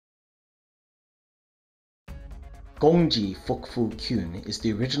Gung Jee Fook Kyun is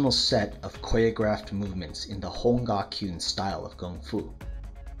the original set of choreographed movements in the Hung Gar Kyun style of Kung Fu.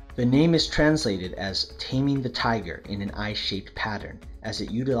 The name is translated as Taming the Tiger in an eye-shaped pattern, as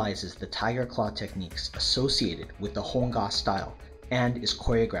it utilizes the tiger claw techniques associated with the Hung Gar style and is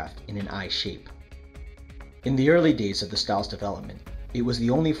choreographed in an eye shape. In the early days of the style's development, it was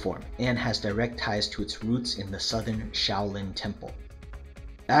the only form and has direct ties to its roots in the southern Shaolin Temple.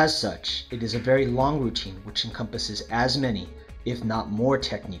 As such, it is a very long routine which encompasses as many, if not more,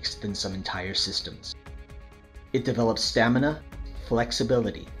 techniques than some entire systems. It develops stamina,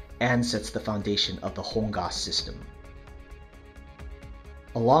 flexibility, and sets the foundation of the Hung Gar system.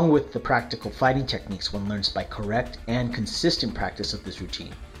 Along with the practical fighting techniques one learns by correct and consistent practice of this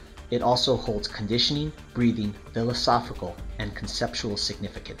routine, it also holds conditioning, breathing, philosophical, and conceptual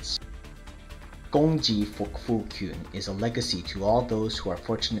significance. Gung Jee Fook Kyun is a legacy to all those who are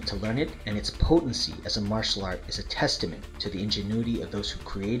fortunate to learn it, and its potency as a martial art is a testament to the ingenuity of those who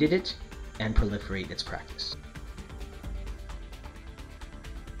created it and proliferate its practice.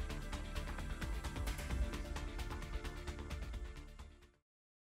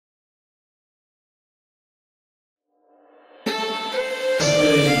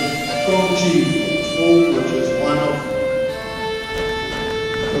 Gung Jee Fook, which is one of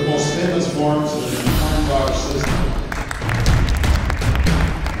the most famous forms of the Hung Gar system.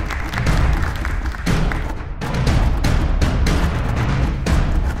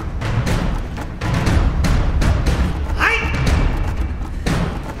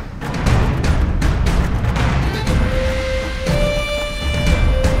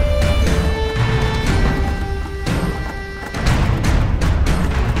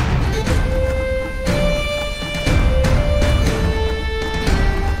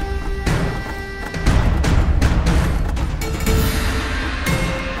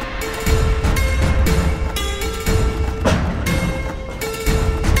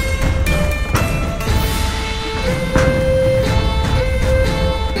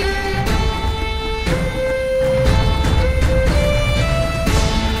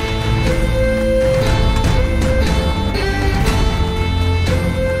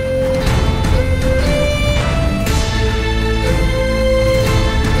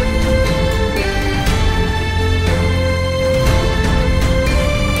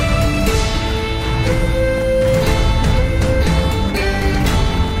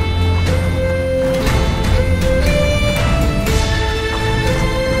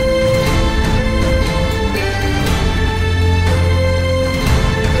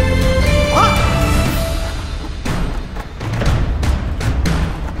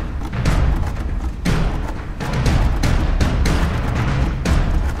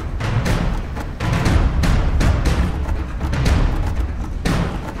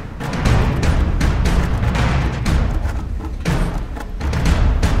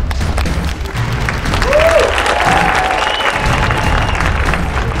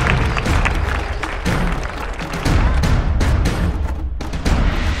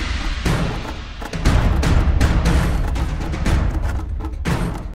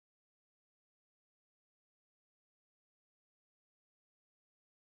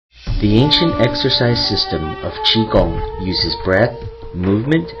 The ancient exercise system of Qigong uses breath,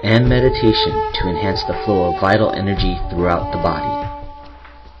 movement, and meditation to enhance the flow of vital energy throughout the body.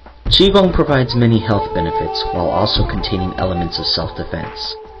 Qigong provides many health benefits while also containing elements of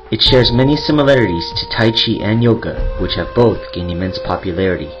self-defense. It shares many similarities to Tai Chi and Yoga, which have both gained immense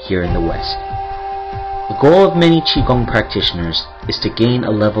popularity here in the West. The goal of many Qigong practitioners is to gain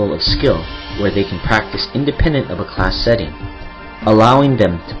a level of skill where they can practice independent of a class setting, allowing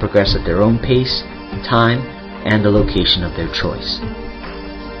them to progress at their own pace, time, and the location of their choice.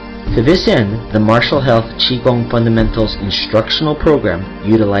 To this end, the Martial Health Qigong Fundamentals instructional program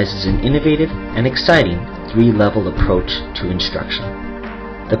utilizes an innovative and exciting three-level approach to instruction.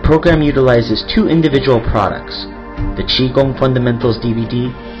 The program utilizes two individual products, the Qigong Fundamentals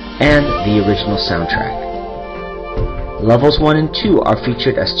DVD and the original soundtrack. Levels 1 and 2 are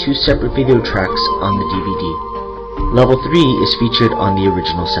featured as two separate video tracks on the DVD. Level 3 is featured on the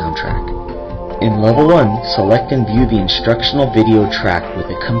original soundtrack. In Level 1, select and view the instructional video track with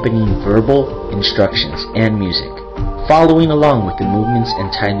accompanying verbal instructions and music, following along with the movements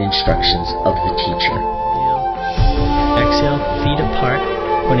and timed instructions of the teacher. Exhale, feet apart,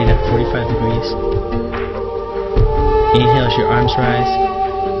 pointing at 45 degrees. Inhale as your arms rise.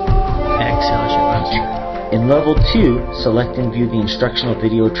 Exhale as your arms rise. In Level 2, select and view the instructional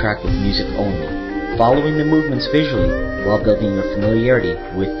video track with music only, following the movements visually while building your familiarity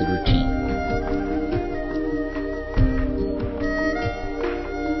with the routine.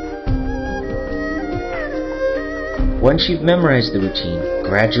 Once you've memorized the routine,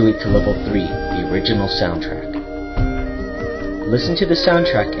 graduate to level 3, the original soundtrack. Listen to the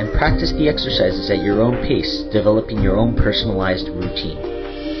soundtrack and practice the exercises at your own pace, developing your own personalized routine.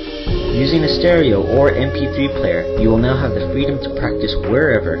 Using a stereo or MP3 player, you will now have the freedom to practice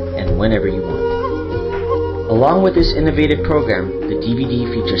wherever and whenever you want. Along with this innovative program, the DVD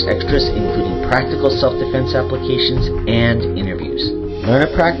features extras including practical self-defense applications and interviews. Learn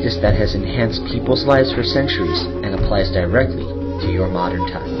a practice that has enhanced people's lives for centuries and applies directly to your modern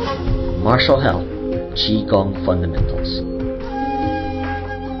time. Martial Health, Qigong Fundamentals.